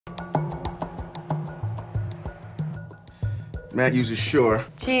Matt uses Sure.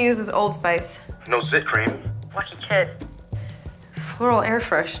 She uses Old Spice. No zit cream. Lucky kid. Floral air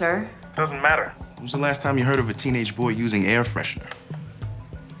freshener. Doesn't matter. When was the last time you heard of a teenage boy using air freshener?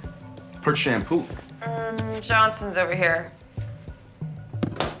 Perch shampoo. Johnson's over here.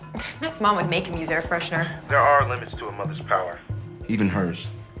 Matt's mom would make him use air freshener. There are limits to a mother's power. Even hers.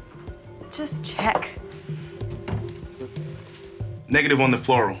 Just check. Negative on the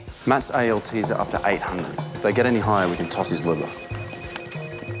floral. Matt's ALTs are up to 800. If they get any higher, we can toss his liver.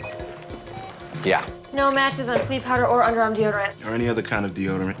 Yeah. No matches on flea powder or underarm deodorant. Or any other kind of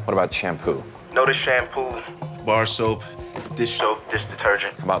deodorant. What about shampoo? Notice shampoo, Bar soap, dish soap. dish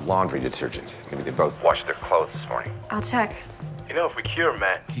detergent. How about laundry detergent? Maybe they both washed their clothes this morning. I'll check. You know, if we cure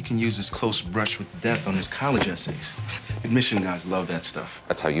Matt, He can use his close brush with death on his college essays. Admission guys love that stuff.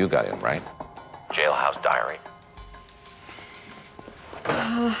 That's how you got in, right? Jailhouse diary.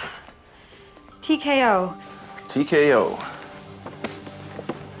 TKO. TKO.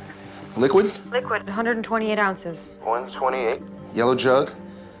 Liquid, Liquid, 128 ounces. 128. yellow jug,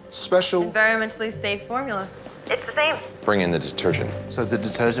 special. Environmentally safe formula. It's the same. Bring in the detergent. So the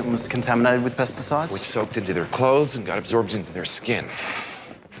detergent was contaminated with pesticides? Which soaked into their clothes and got absorbed into their skin.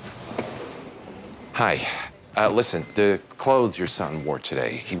 Hi. Listen, the clothes your son wore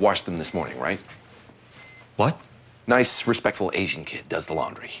today, he washed them this morning, right? What? Nice, respectful Asian kid does the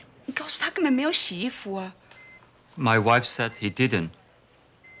laundry. 你告诉他根本没有洗衣服啊。 My wife said he didn't.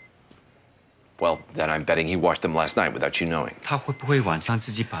 Well, then I'm betting he washed them last night without you knowing. 他会不会晚上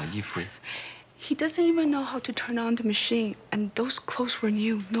自己把衣服 He doesn't even know how to turn on the machine, and those clothes were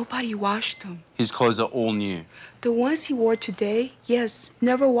new. Nobody washed them. His clothes are all new. The ones he wore today, yes,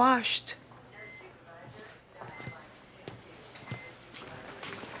 never washed.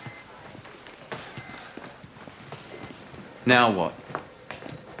 Now what?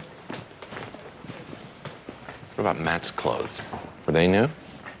 What about Matt's clothes? Were they new?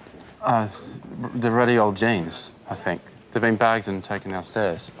 They're ready old jeans, I think. They've been bagged and taken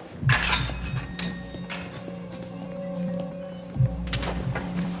downstairs.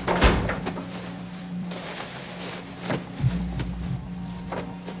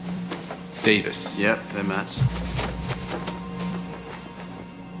 Davis. Yep, they're Matt's.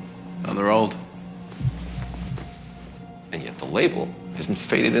 Oh, they're old. And yet the label isn't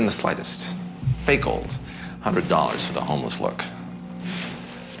faded in the slightest. Fake old. $100 for the homeless look.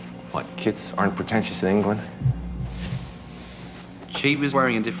 What, kids aren't pretentious in England? She was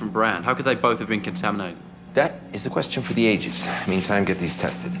wearing a different brand. How could they both have been contaminated? That is a question for the ages. Meantime, get these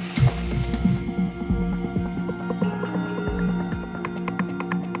tested.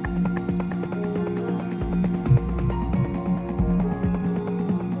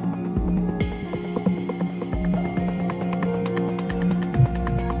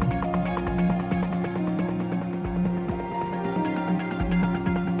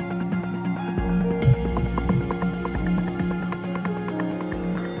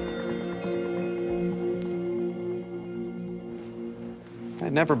 I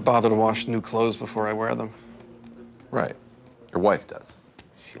never bother to wash new clothes before I wear them. Right. Your wife does.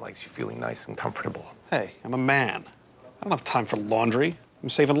 She likes you feeling nice and comfortable. Hey, I'm a man. I don't have time for laundry. I'm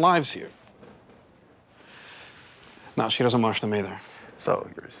saving lives here. No, she doesn't wash them either. So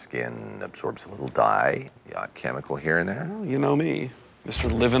your skin absorbs a little dye, the odd chemical here and there. Well, you know me,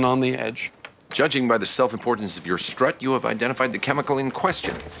 Mr. Living on the Edge. Judging by the self-importance of your strut, you have identified the chemical in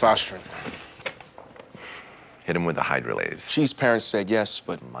question. Fostrin. Hit him with the hydrolase. She's parents said yes,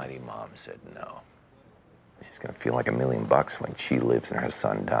 but Mighty Mom said no. She's gonna feel like $1 million when she lives and her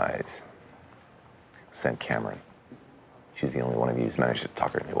son dies. Sent Cameron. She's the only one of you who's managed to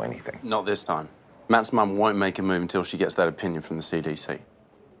talk her into anything. Not this time. Matt's mum won't make a move until she gets that opinion from the CDC.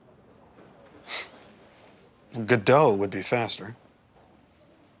 Godot would be faster.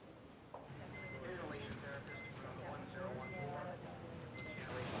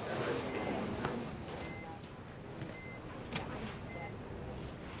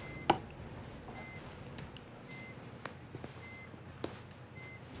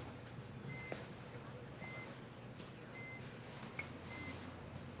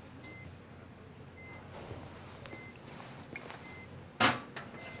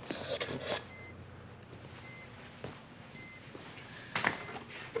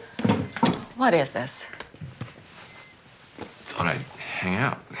 What is this? Thought I'd hang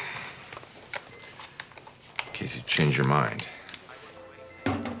out. In case you change your mind.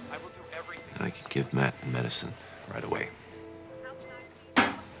 And I could give Matt the medicine right away.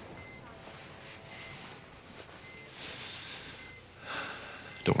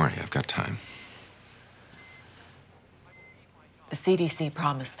 Don't worry, I've got time. The CDC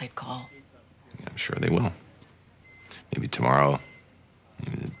promised they'd call. I'm sure they will. Maybe tomorrow,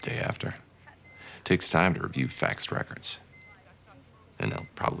 maybe the day after. It takes time to review faxed records. And they'll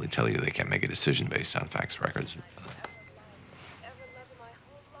probably tell you they can't make a decision based on faxed records.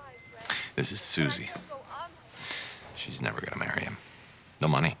 This is Susie. She's never gonna marry him. No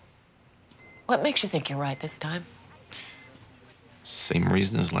money. What makes you think you're right this time? Same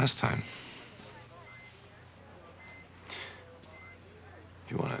reason as last time.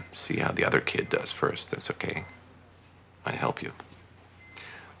 If you want to see how the other kid does first, that's okay. Might help you.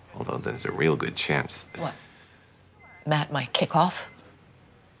 Although there's a real good chance that... What? Matt might kick off?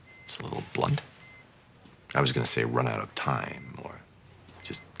 It's a little blunt. I was gonna say run out of time, or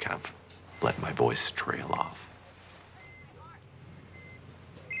just kind of let my voice trail off.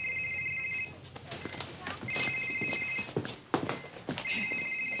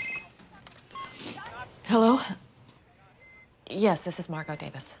 Hello? Yes, this is Margot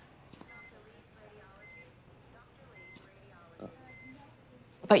Davis.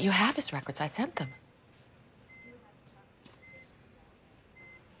 But you have his records. I sent them.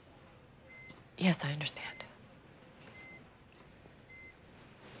 Yes, I understand.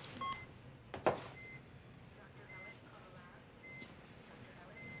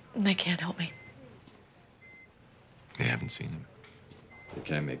 They can't help me. They haven't seen him. They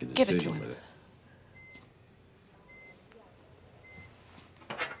can't make a Give it to decision him. with it.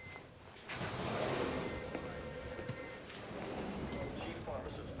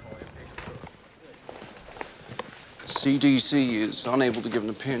 CDC is unable to give an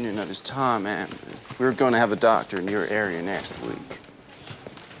opinion at this time, and we're going to have a doctor in your area next week.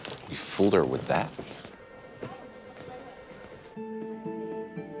 You fooled her with that?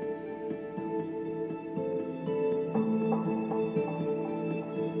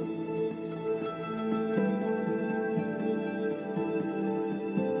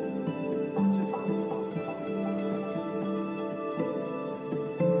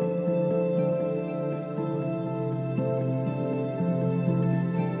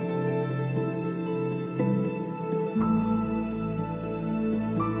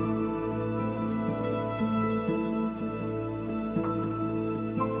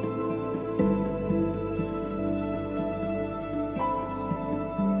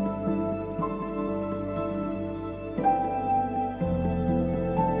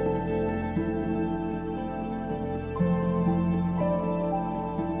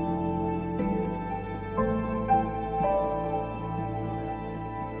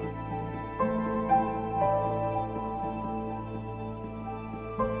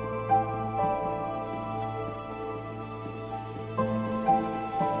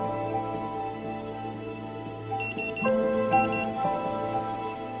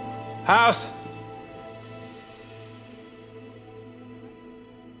 House!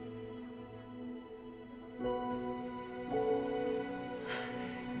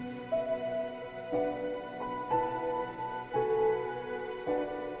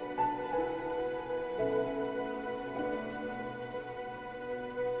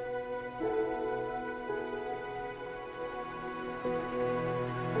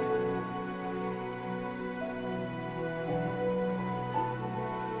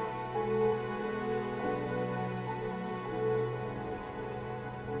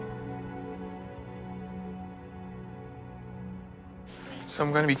 So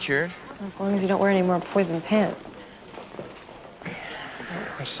I'm gonna be cured? As long as you don't wear any more poison pants.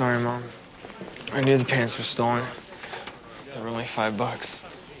 I'm sorry, Mom. I knew the pants were stolen. They were only $5.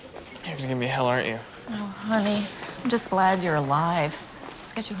 You're gonna give me hell, aren't you? Oh, honey, I'm just glad you're alive.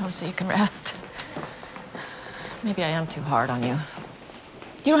 Let's get you home so you can rest. Maybe I am too hard on you.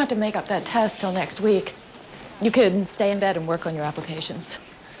 You don't have to make up that test till next week. You could stay in bed and work on your applications.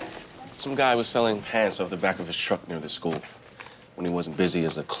 Some guy was selling pants off the back of his truck near the school. When he wasn't busy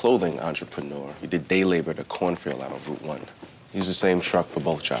as a clothing entrepreneur, he did day labor at a cornfield out on Route 1. He used the same truck for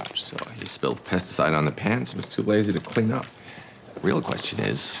both jobs. So he spilled pesticide on the pants and was too lazy to clean up. The real question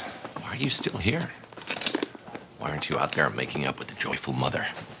is, why are you still here? Why aren't you out there making up with the joyful mother?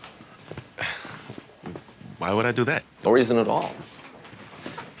 Why would I do that? No reason at all.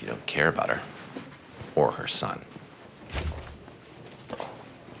 If you don't care about her or her son.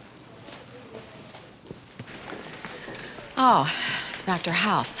 Oh, Dr.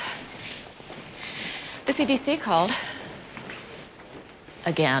 House. The CDC called.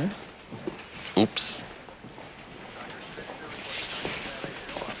 Again. Oops.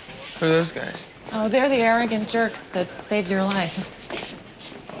 Who are those guys? Oh, they're the arrogant jerks that saved your life.